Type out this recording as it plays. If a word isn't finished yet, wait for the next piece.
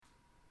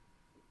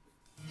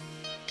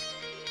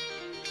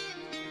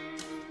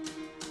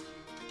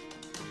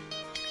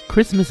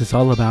Christmas is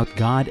all about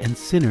God and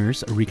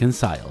sinners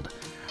reconciled.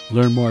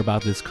 Learn more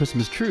about this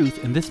Christmas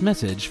truth in this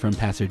message from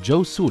Pastor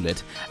Joe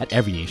Sulit at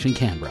Every Nation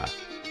Canberra.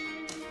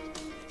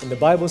 And the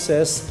Bible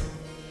says,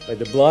 by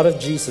the blood of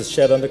Jesus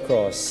shed on the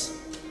cross,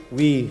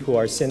 we who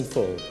are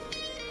sinful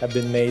have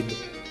been made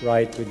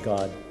right with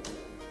God.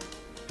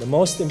 The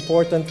most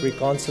important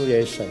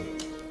reconciliation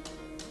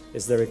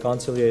is the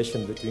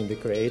reconciliation between the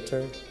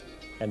Creator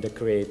and the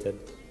created.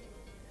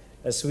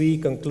 As we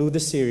conclude the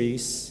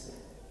series,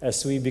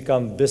 as we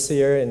become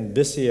busier and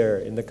busier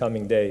in the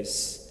coming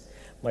days,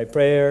 my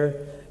prayer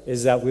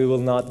is that we will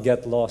not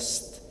get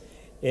lost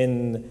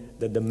in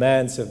the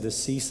demands of the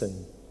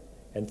season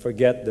and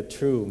forget the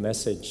true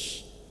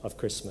message of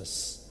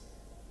Christmas.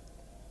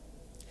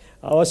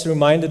 I was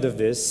reminded of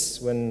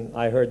this when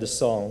I heard the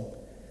song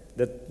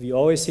that we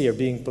always hear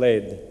being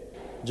played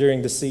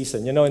during the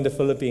season. You know, in the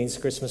Philippines,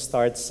 Christmas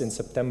starts in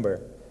September.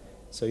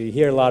 So you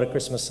hear a lot of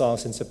Christmas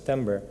songs in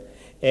September.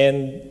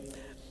 And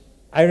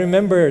I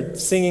remember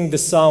singing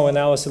this song when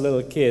I was a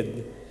little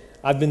kid.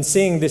 I've been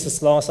singing this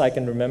as long as I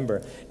can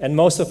remember. And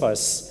most of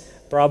us,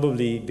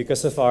 probably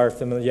because of our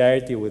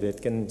familiarity with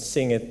it, can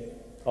sing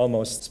it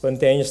almost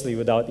spontaneously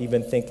without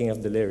even thinking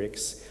of the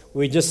lyrics.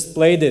 We just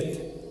played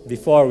it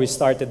before we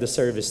started the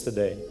service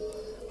today.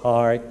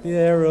 Hark the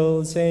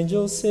heralds,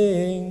 angels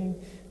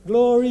sing,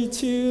 glory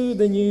to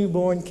the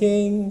newborn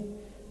King.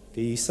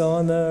 Peace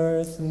on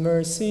earth and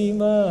mercy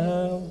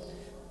mild,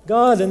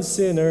 God and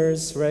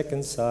sinners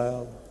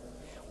reconciled.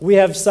 We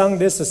have sung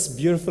this as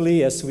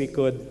beautifully as we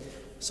could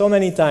so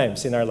many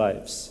times in our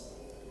lives.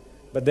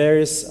 But there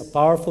is a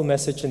powerful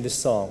message in this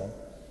song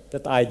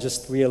that I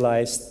just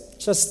realized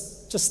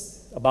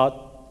just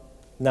about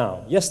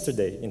now,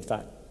 yesterday, in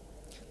fact.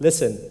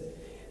 Listen.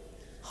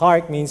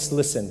 Hark means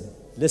listen.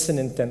 Listen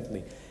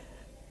intently.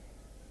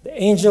 The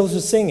angels were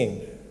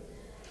singing.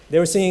 They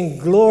were singing,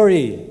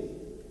 glory,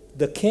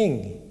 the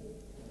King.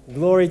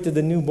 Glory to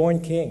the newborn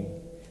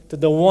King. To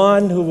the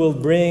one who will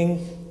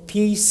bring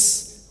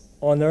peace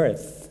on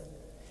earth.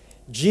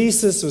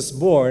 Jesus was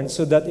born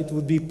so that it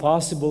would be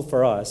possible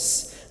for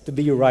us to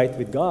be right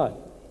with God.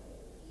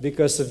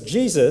 Because of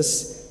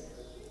Jesus,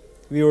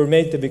 we were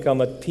made to become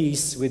at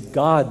peace with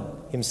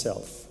God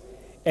Himself.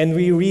 And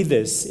we read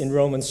this in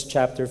Romans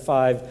chapter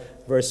 5,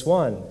 verse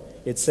 1.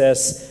 It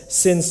says,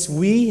 since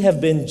we have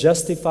been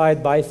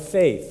justified by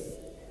faith,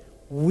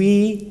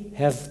 we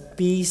have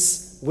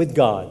peace with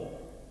God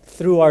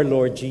through our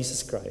Lord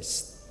Jesus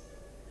Christ.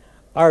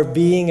 Our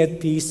being at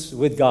peace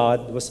with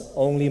God was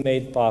only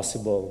made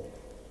possible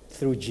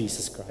through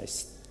Jesus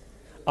Christ.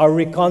 Our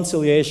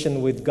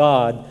reconciliation with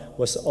God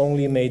was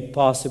only made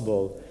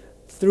possible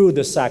through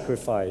the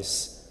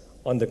sacrifice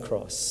on the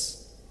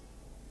cross.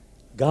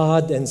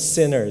 God and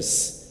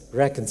sinners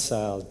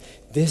reconciled.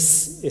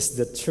 This is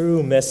the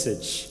true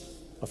message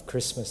of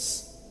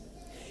Christmas.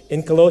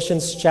 In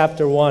Colossians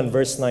chapter 1,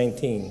 verse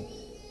 19,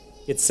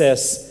 it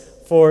says,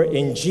 for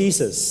in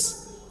Jesus,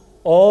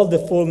 all the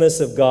fullness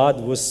of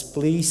God was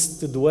pleased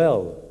to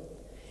dwell,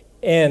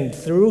 and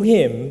through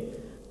Him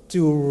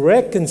to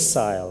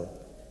reconcile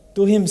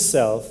to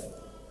Himself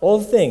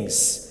all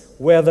things,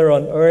 whether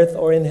on earth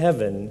or in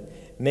heaven,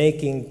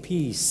 making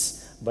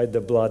peace by the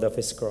blood of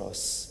His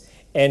cross.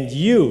 And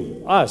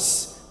you,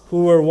 us,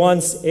 who were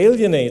once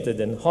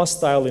alienated and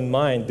hostile in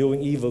mind,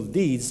 doing evil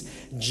deeds,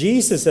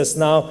 Jesus has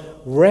now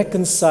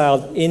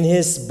reconciled in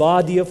His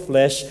body of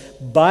flesh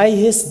by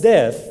His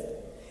death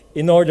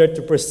in order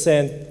to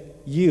present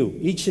you,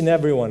 each and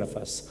every one of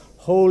us,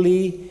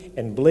 holy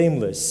and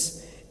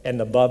blameless and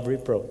above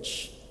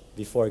reproach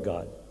before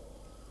God.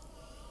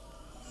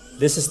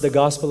 This is the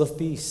gospel of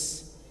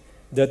peace,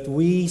 that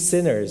we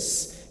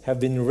sinners have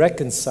been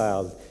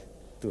reconciled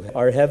to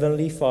our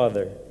Heavenly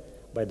Father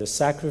by the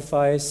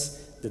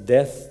sacrifice, the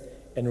death,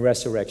 and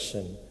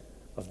resurrection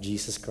of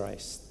Jesus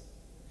Christ.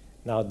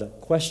 Now, the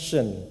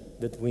question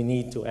that we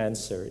need to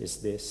answer is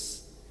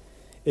this.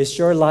 Is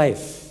your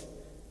life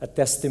a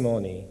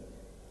testimony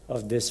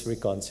of this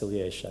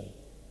reconciliation?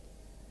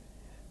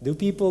 Do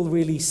people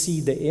really see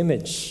the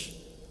image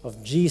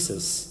of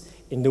Jesus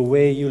in the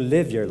way you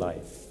live your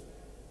life?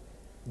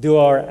 Do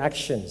our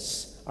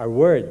actions, our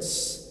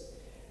words,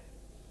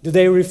 do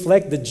they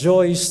reflect the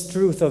joyous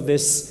truth of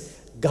this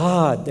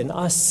God and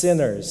us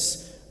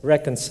sinners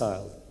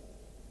reconciled?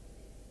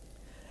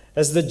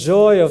 Has the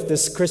joy of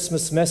this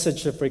Christmas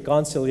message of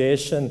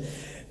reconciliation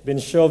been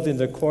shoved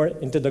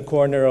into the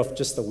corner of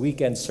just a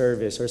weekend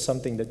service or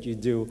something that you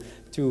do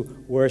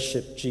to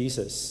worship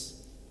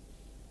Jesus?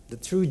 The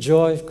true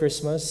joy of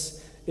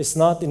Christmas is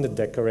not in the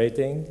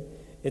decorating.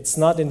 It's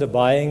not in the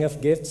buying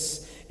of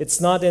gifts. It's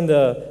not in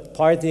the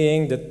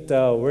partying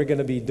that we're going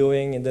to be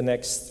doing in the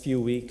next few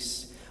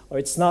weeks. Or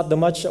it's not the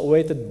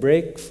much-awaited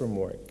break from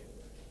work.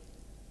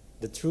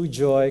 The true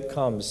joy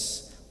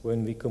comes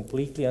when we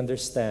completely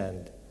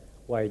understand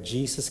why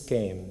Jesus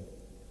came,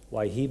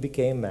 why He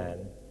became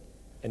man,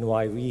 and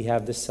why we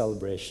have this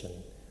celebration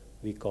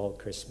we call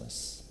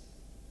Christmas.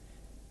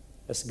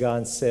 As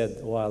Gans said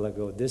a while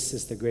ago, this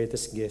is the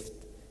greatest gift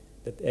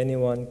that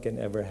anyone can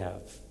ever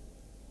have,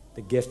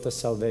 the gift of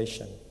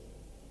salvation.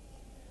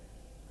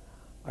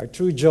 Our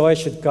true joy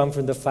should come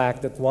from the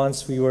fact that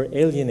once we were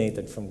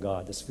alienated from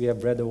God, as we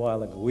have read a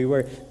while ago, we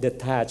were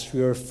detached,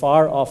 we were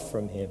far off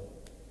from Him.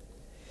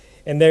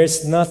 And there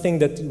is nothing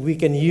that we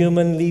can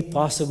humanly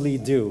possibly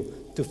do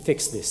to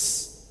fix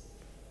this.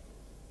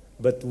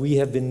 But we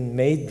have been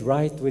made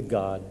right with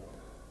God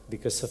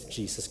because of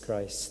Jesus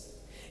Christ.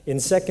 In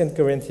 2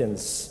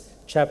 Corinthians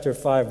chapter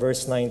 5,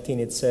 verse 19,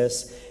 it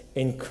says,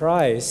 "In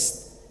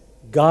Christ,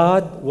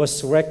 God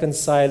was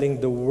reconciling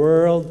the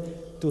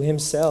world to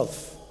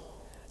Himself,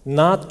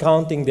 not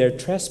counting their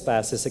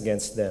trespasses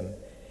against them,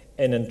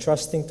 and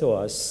entrusting to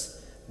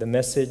us the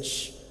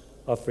message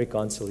of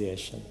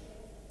reconciliation."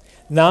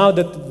 Now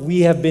that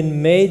we have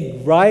been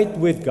made right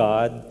with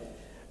God,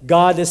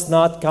 God is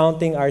not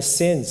counting our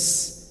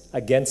sins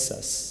against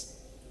us.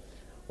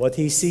 What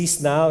He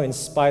sees now, in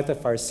spite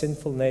of our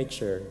sinful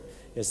nature,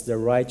 is the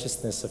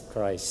righteousness of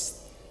Christ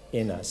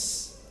in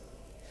us.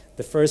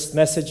 The first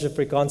message of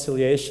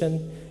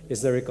reconciliation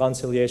is the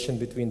reconciliation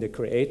between the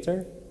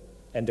Creator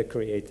and the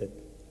created.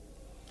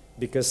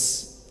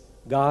 Because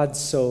God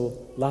so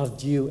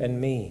loved you and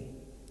me,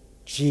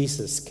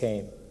 Jesus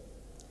came.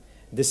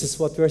 This is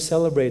what we're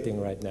celebrating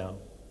right now.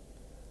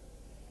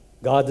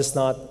 God does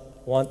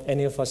not want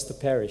any of us to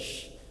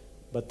perish,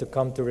 but to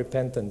come to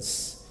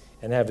repentance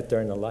and have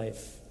eternal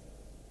life.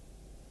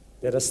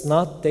 Let us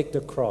not take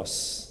the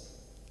cross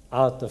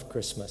out of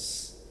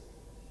Christmas.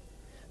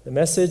 The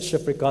message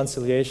of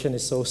reconciliation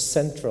is so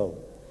central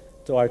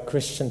to our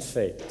Christian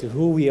faith, to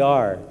who we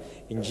are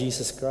in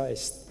Jesus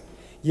Christ.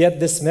 Yet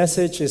this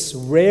message is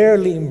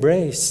rarely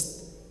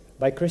embraced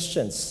by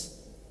Christians.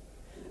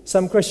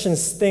 Some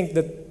Christians think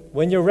that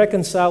when you're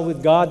reconciled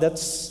with God,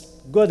 that's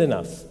good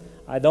enough.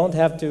 I don't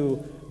have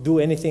to do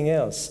anything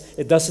else.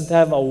 It doesn't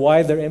have a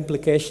wider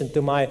implication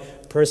to my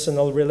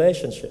personal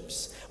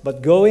relationships.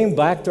 But going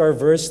back to our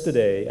verse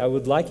today, I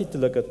would like you to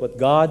look at what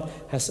God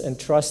has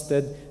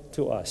entrusted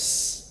to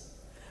us.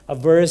 A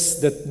verse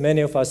that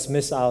many of us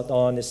miss out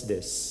on is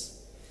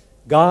this: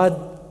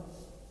 God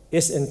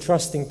is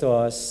entrusting to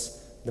us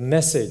the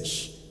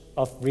message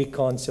of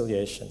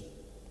reconciliation.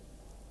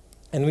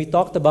 And we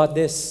talked about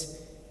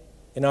this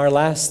in our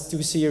last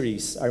two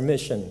series, our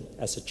mission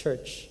as a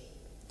church.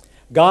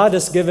 God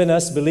has given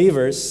us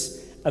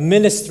believers a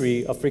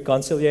ministry of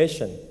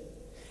reconciliation.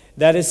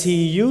 That is,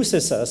 He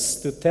uses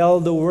us to tell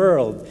the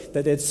world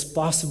that it's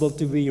possible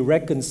to be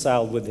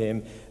reconciled with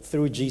Him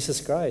through Jesus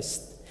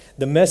Christ.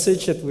 The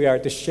message that we are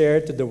to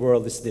share to the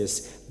world is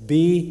this: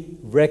 be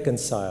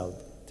reconciled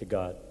to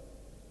God.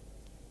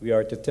 We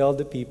are to tell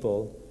the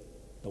people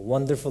the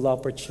wonderful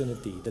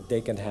opportunity that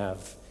they can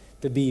have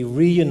to be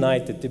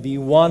reunited, to be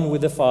one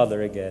with the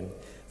Father again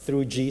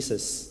through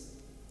Jesus.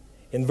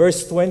 In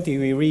verse 20,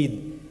 we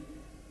read,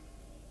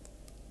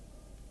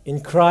 "In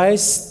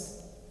Christ,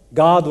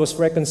 God was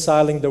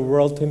reconciling the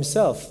world to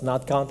Himself,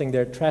 not counting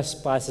their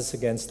trespasses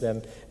against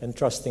them, and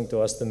trusting to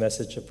us the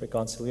message of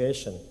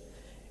reconciliation."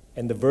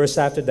 And the verse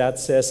after that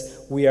says,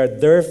 "We are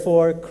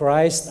therefore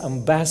Christ's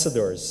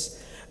ambassadors,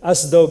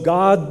 as though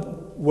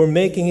God were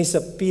making His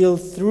appeal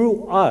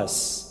through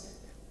us.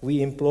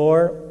 We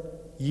implore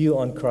you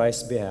on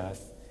Christ's behalf,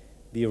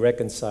 be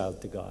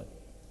reconciled to God."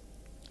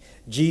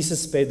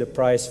 Jesus paid the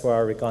price for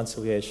our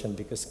reconciliation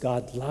because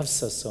God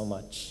loves us so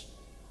much.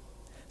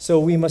 So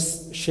we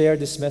must share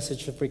this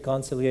message of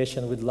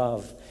reconciliation with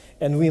love,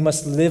 and we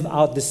must live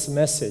out this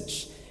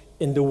message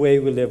in the way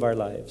we live our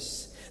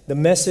lives. The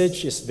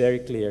message is very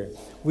clear.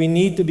 We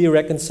need to be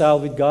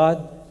reconciled with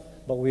God,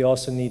 but we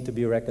also need to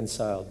be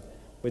reconciled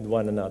with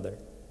one another.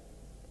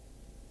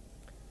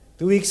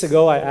 2 weeks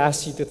ago, I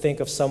asked you to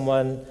think of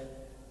someone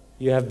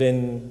you have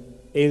been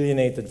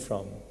alienated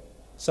from.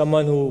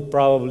 Someone who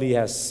probably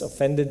has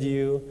offended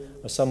you,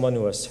 or someone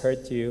who has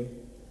hurt you,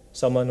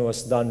 someone who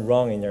has done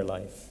wrong in your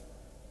life.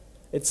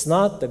 It's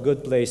not a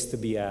good place to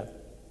be at,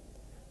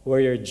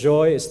 where your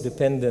joy is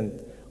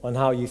dependent on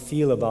how you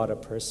feel about a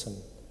person,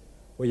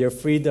 where your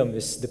freedom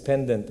is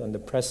dependent on the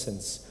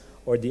presence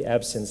or the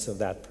absence of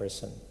that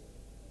person.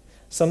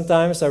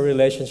 Sometimes our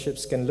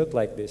relationships can look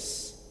like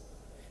this.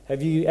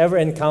 Have you ever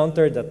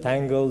encountered a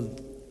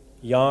tangled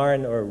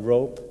yarn or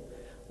rope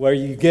where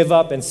you give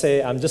up and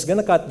say, "I'm just going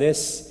to cut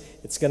this,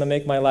 it's going to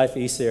make my life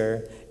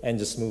easier," and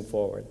just move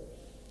forward?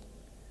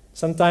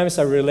 Sometimes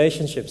our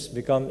relationships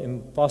become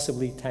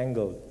impossibly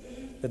tangled,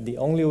 that the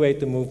only way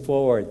to move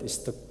forward is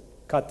to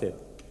cut it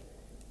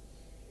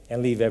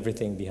and leave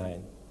everything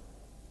behind.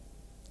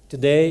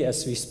 Today,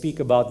 as we speak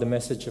about the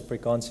message of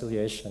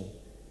reconciliation,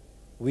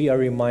 we are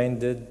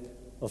reminded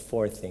of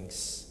 4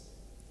 things.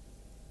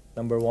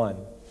 Number 1,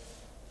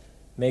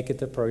 make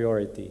it a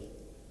priority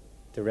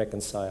to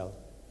reconcile.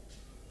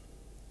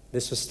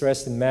 This was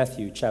stressed in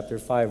Matthew chapter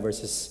 5,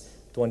 verses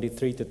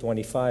 23 to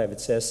 25. It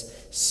says,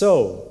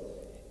 "So,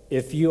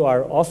 if you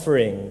are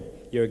offering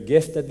your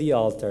gift at the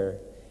altar,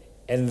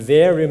 and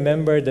there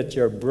remember that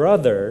your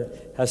brother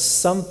has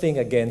something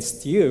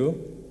against you,"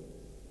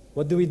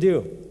 what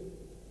do?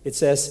 It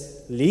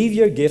says, "Leave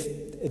your gift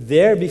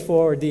there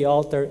before the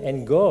altar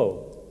and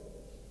go."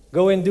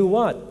 Go and do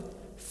what?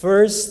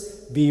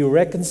 First, be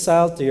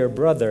reconciled to your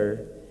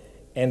brother,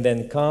 and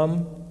then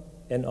come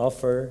and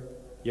offer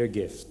your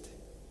gift.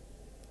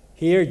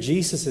 Here,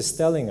 Jesus is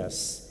telling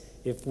us,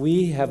 if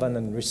we have an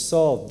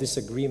unresolved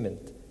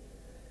disagreement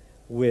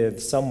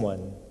with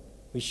someone,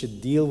 we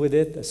should deal with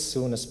it as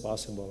soon as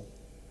possible.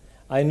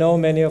 I know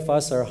many of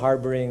us are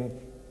harboring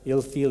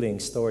ill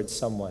feelings towards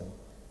someone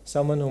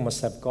who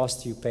must have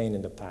caused you pain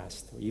in the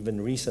past, or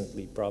even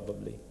recently,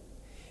 probably.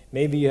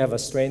 Maybe you have a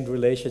strained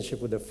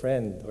relationship with a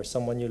friend or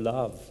someone you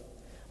love,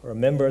 or a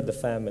member of the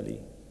family.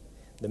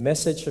 The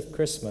message of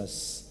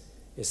Christmas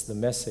is the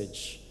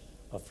message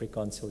of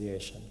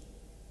reconciliation.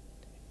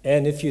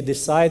 And if you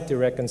decide to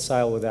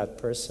reconcile with that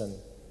person,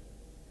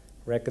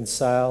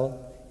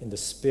 reconcile in the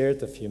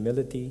spirit of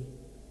humility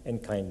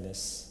and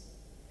kindness.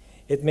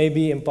 It may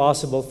be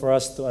impossible for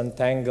us to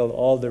untangle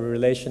all the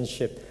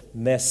relationship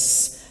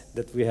mess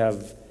that we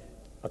have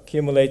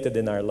accumulated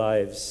in our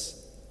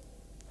lives,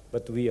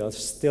 but we are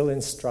still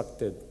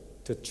instructed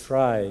to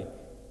try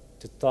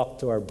to talk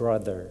to our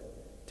brother,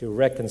 to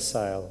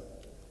reconcile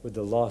with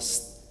the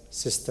lost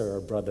sister or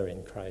brother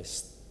in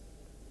Christ.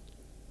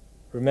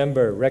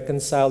 Remember,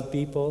 reconciled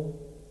people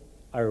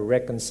are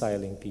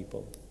reconciling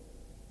people.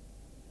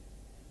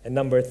 And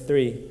number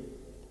 3,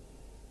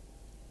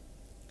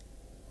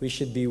 we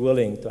should be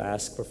willing to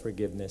ask for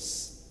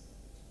forgiveness.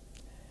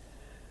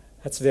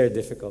 That's very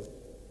difficult.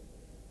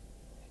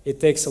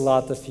 It takes a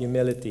lot of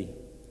humility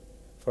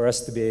for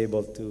us to be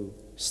able to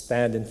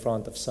stand in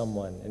front of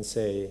someone and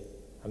say,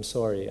 I'm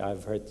sorry,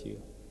 I've hurt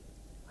you.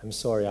 I'm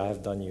sorry, I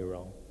have done you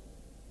wrong.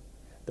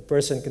 The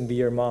person can be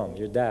your mom,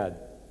 your dad.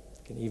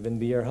 It can even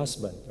be your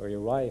husband or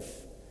your wife,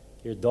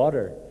 your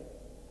daughter.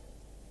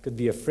 It could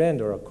be a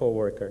friend or a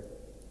coworker.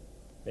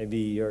 Maybe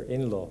your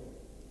in-law,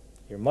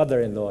 your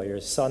mother-in-law,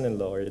 your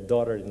son-in-law, or your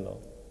daughter-in-law.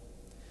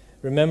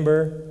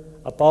 Remember,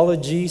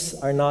 apologies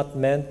are not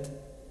meant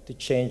to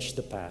change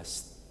the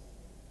past.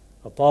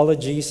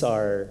 Apologies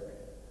are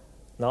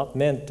not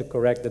meant to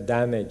correct the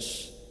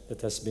damage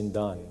that has been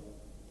done.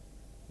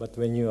 But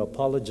when you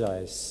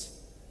apologize,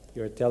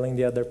 you're telling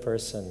the other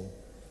person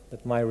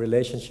that my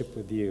relationship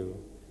with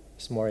you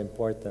is more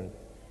important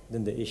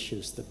than the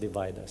issues that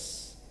divide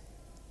us.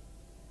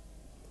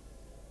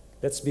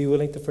 Let's be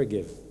willing to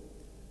forgive.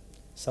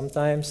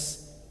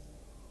 Sometimes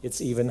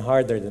it's even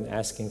harder than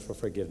asking for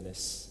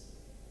forgiveness.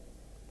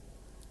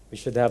 We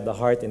should have the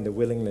heart and the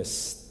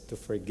willingness to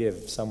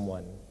forgive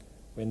someone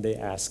when they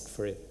ask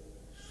for it.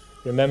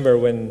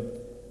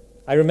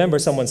 I remember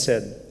someone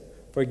said,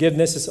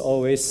 forgiveness is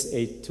always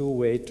a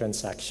two-way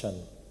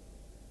transaction.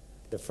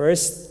 The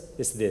first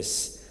is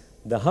this,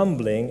 the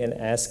humbling and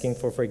asking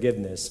for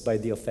forgiveness by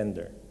the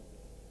offender.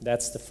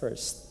 That's the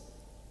first.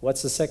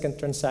 What's the second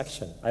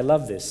transaction? I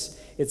love this.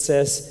 It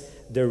says,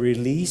 the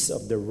release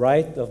of the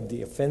right of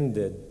the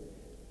offended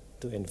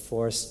to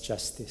enforce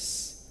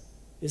justice.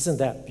 Isn't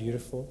that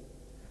beautiful?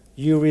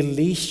 You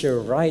release your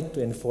right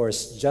to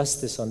enforce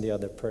justice on the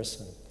other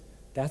person.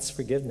 That's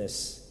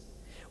forgiveness.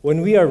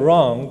 When we are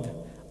wronged,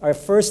 our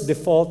first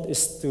default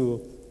is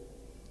to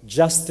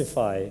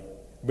justify,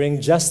 bring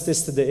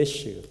justice to the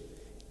issue,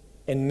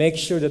 and make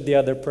sure that the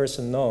other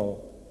person knows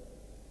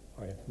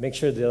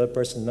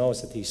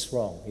that he's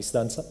wrong. He's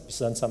done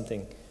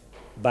something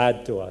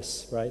bad to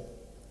us, right?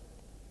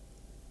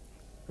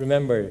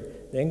 Remember,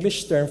 the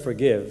English term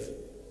forgive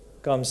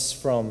comes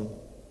from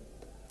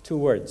 2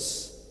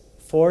 words,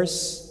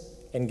 force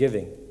and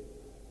giving.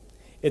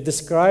 It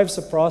describes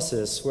a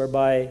process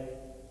whereby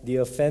the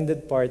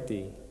offended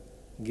party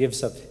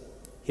gives up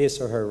his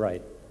or her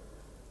right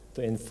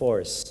to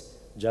enforce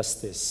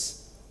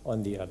justice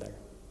on the other.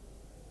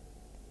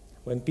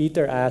 When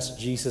Peter asked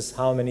Jesus,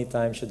 how many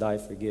times should I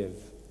forgive?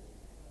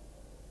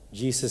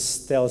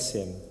 Jesus tells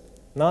him,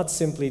 not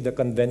simply the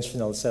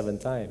conventional 7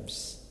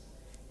 times.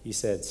 He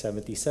said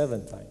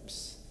 77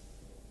 times.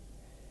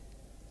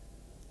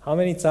 How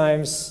many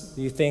times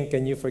do you think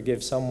can you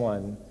forgive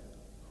someone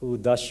who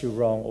does you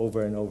wrong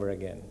over and over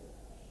again?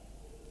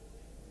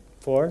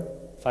 4,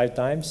 5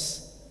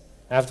 times?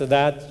 After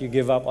that, you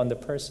give up on the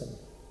person.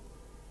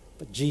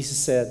 But Jesus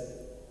said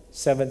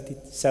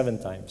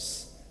 77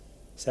 times.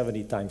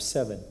 70 times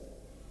 7.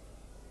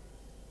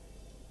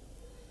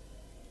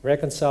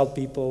 Reconciled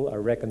people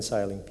are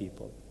reconciling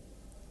people.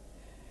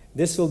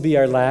 This will be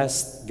our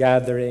last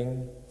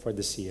gathering for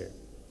this year.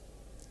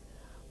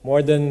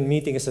 More than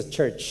meeting as a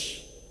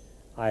church,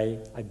 I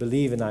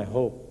believe and I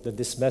hope that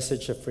this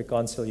message of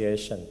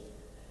reconciliation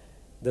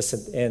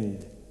doesn't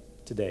end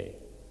today.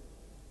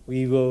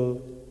 We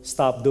will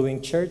stop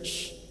doing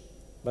church,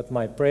 but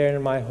my prayer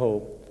and my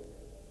hope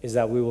is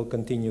that we will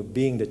continue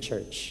being the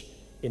church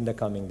in the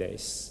coming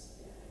days.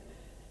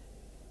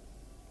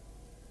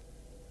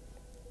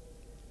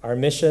 Our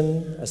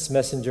mission as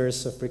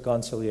messengers of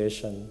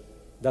reconciliation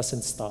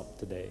doesn't stop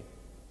today.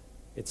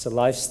 It's a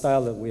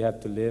lifestyle that we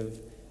have to live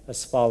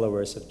as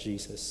followers of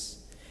Jesus.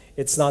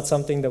 It's not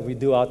something that we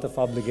do out of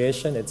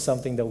obligation. It's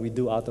something that we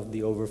do out of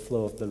the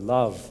overflow of the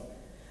love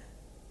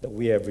that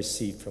we have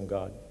received from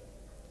God.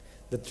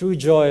 The true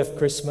joy of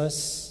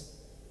Christmas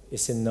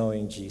is in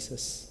knowing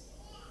Jesus.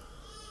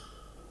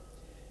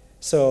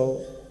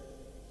 So,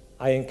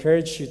 I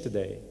encourage you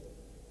today,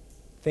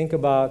 think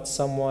about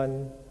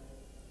someone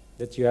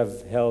that you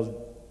have held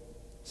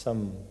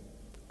some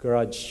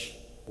grudge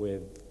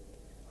with,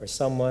 or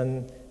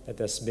someone that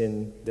has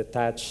been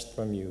detached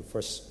from you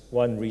for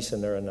one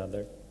reason or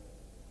another.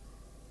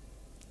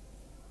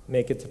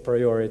 Make it a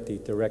priority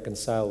to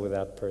reconcile with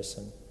that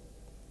person.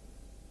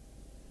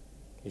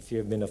 If you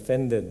have been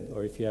offended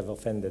or if you have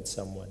offended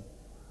someone.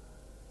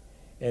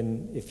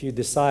 And if you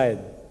decide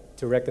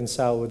to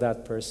reconcile with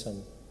that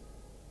person,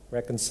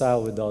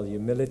 reconcile with all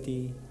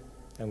humility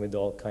and with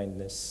all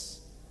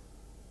kindness.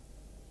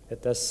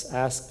 Let us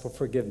ask for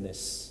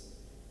forgiveness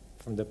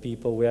from the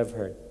people we have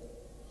hurt.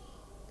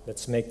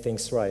 Let's make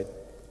things right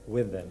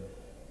with them.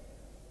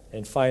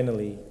 And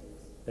finally,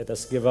 let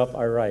us give up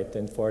our right to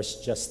enforce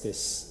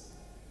justice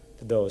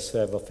to those who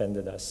have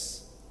offended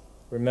us.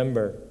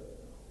 Remember,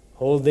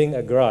 holding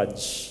a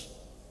grudge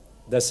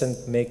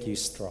doesn't make you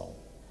strong.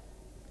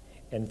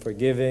 And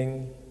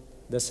forgiving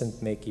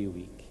doesn't make you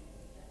weak.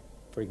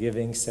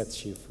 Forgiving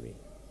sets you free.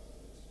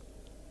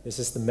 This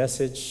is the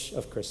message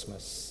of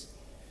Christmas,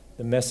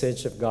 the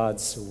message of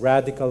God's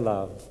radical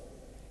love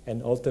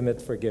and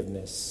ultimate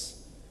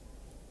forgiveness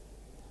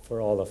for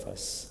all of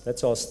us.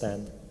 Let's all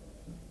stand.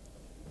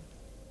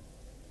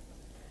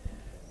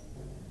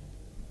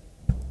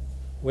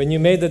 When you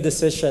made the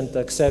decision to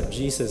accept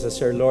Jesus as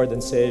your Lord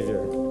and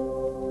Savior,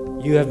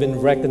 you have been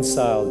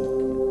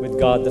reconciled with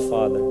God the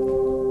Father.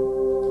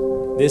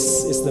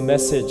 This is the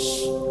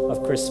message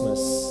of Christmas.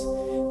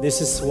 This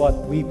is what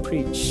we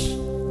preach,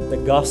 the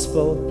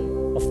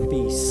gospel of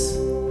peace.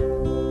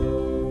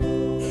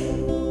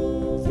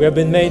 We have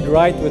been made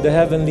right with the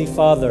Heavenly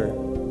Father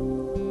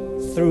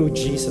through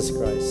Jesus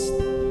Christ.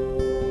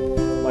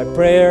 My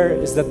prayer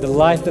is that the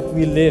life that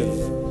we live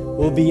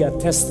will be a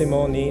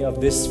testimony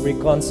of this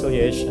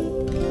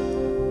reconciliation.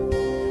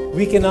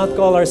 We cannot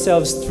call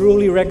ourselves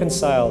truly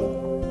reconciled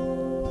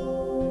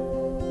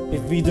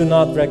if we do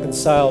not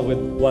reconcile with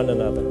one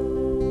another.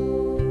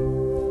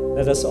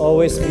 Let us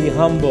always be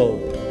humble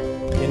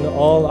in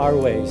all our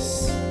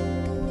ways.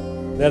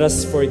 Let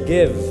us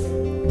forgive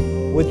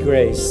with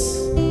grace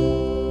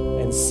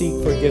and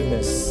seek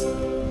forgiveness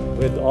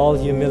with all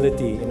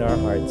humility in our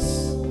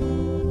hearts.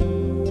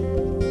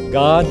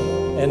 God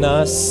and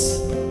us,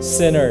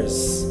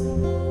 sinners,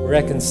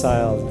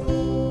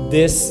 reconciled.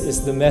 This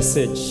is the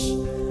message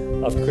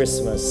of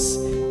Christmas.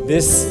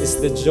 This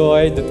is the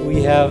joy that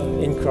we have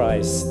in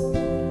Christ.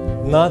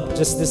 Not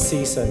just this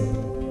season,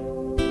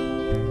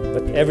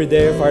 but every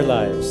day of our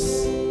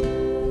lives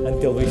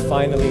until we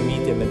finally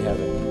meet Him in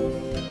heaven.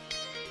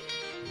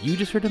 You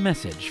just heard a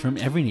message from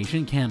Every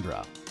Nation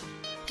Canberra.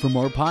 For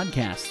more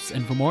podcasts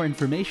and for more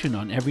information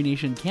on Every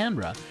Nation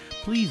Canberra,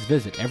 please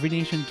visit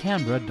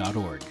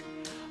everynationcanberra.org.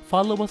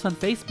 Follow us on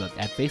Facebook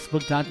at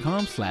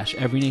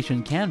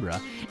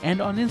facebook.com/everynationcanberra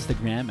and on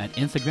Instagram at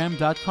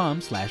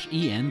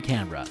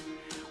instagram.com/encanberra.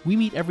 We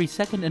meet every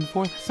second and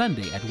fourth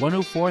Sunday at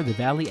 104 The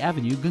Valley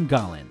Avenue,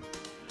 Gungahlin.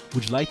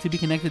 Would you like to be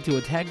connected to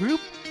a tag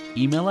group?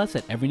 Email us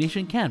at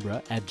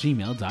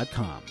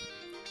everynationcanberra@gmail.com.